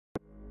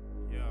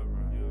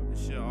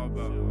all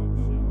about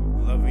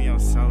loving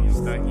yourself,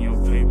 stacking your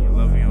paper,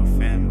 loving your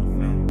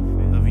family,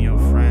 loving your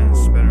friends,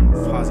 spreading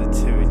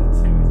positivity,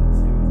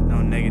 no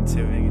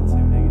negativity.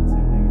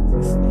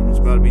 It's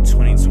about to be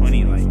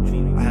 2020,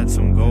 like, I had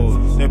some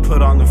goals. They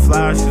put on the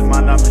flowers cause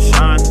my diamond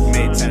shine.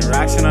 Made 10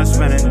 racks and I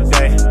spent it a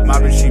day. My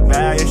bitch, she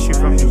bad, yeah, she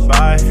from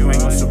Dubai. If you ain't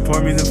gon'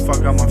 support me, then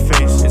fuck out my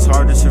face. It's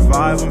hard to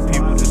survive when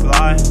people just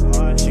lie.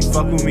 She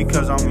fuck with me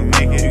cause I'ma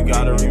make it. You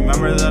gotta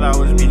remember that I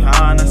was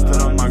behind. I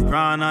stood on my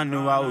grind, I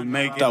knew I would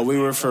make it. Thought we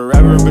were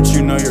forever, but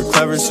you know you're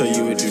clever, so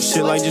you would do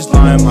shit like just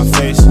lie in my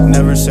face.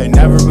 Never say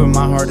never, but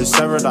my heart is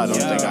severed. I don't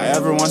think I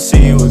ever wanna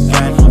see you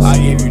again. I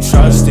gave you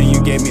trust and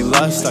you gave me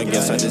lust. I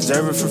guess I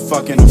deserve it for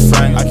fucking a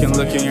friend. I can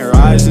look in your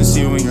eyes and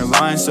see when you're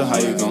lying, so how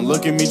you gon'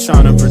 look at me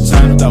tryna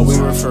pretend? Thought we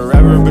were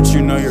forever, but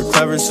you know you're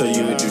clever, so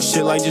you would do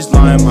shit like just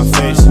lie in my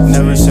face.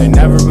 Never say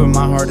never, but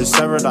my heart is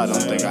severed. I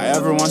don't think I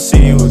ever wanna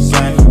see you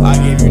again. I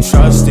gave you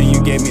trust and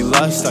you gave me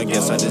lust. I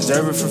guess I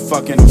deserve it for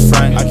fucking a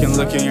friend. I can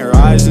look in your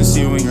eyes and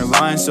see when you're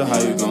lying, so how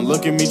you gon'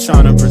 look at me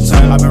tryna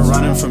pretend? I've been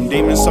running from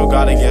demons, so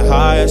gotta get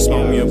high. I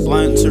smoke me a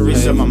blunt to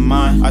reset my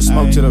mind. I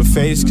smoke to the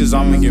face cause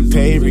I'ma get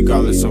paid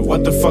regardless of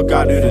what the fuck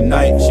I do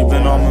tonight. She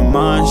been on my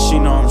mind, she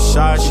know I'm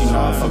shy. She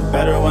know I fuck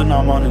better when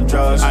I'm on the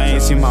drugs. I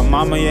ain't seen my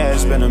mama yet,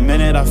 it's been a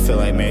minute. I feel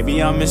like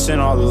maybe I'm missing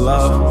all the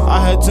love. I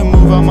had to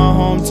move out my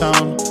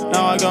hometown.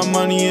 Now I got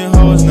money and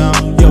hoes now.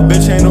 Yo,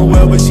 bitch ain't no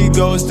well, but she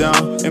goes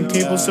down. And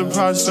people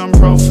surprised I'm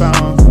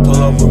profound. Pull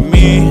up with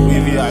me, we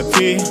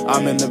VIP.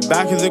 I'm in the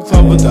back of the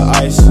club with the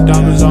ice.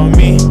 Diamonds on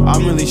me,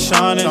 I'm really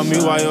shining. Tell me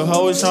why your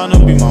hoe is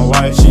tryna be my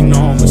wife. She know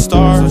I'm a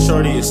star, so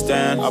shorty a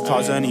stand. I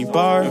pause any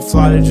bar and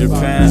fly to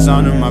Japan.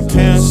 Design in my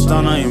pants,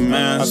 stun on your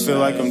man. I feel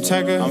like I'm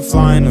Tekka, I'm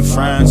flying to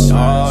France.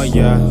 Oh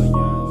yeah,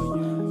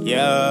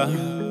 yeah.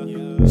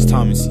 It's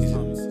Tommy season.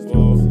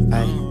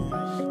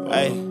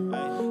 Hey.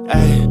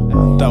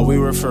 Thought we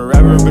were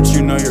forever, but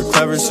you know you're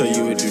clever, so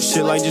you would do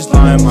shit like just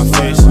lie in my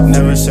face.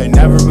 Never say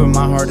never, but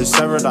my heart is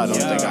severed. I don't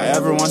think I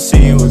ever wanna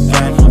see you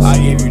again. I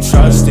gave you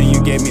trust and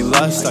you gave me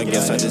lust. I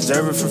guess I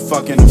deserve it for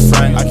fucking a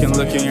friend. I can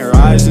look in your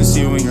eyes and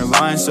see when you're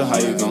lying, so how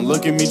you gon'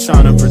 look at me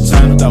tryna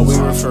pretend? Thought we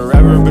were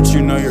forever, but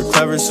you know you're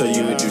clever, so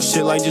you would do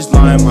shit like just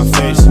lie in my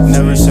face.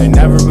 Never say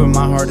never, but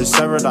my heart is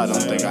severed. I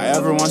don't think I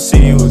ever wanna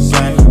see you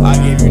again. I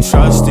gave you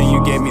trust and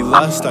you gave me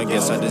lust. I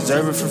guess I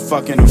deserve it for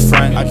fucking a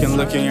friend. I can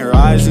look in your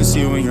eyes and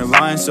see when you're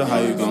lying, so how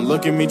you gon'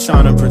 look at me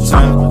tryna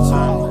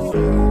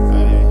pretend?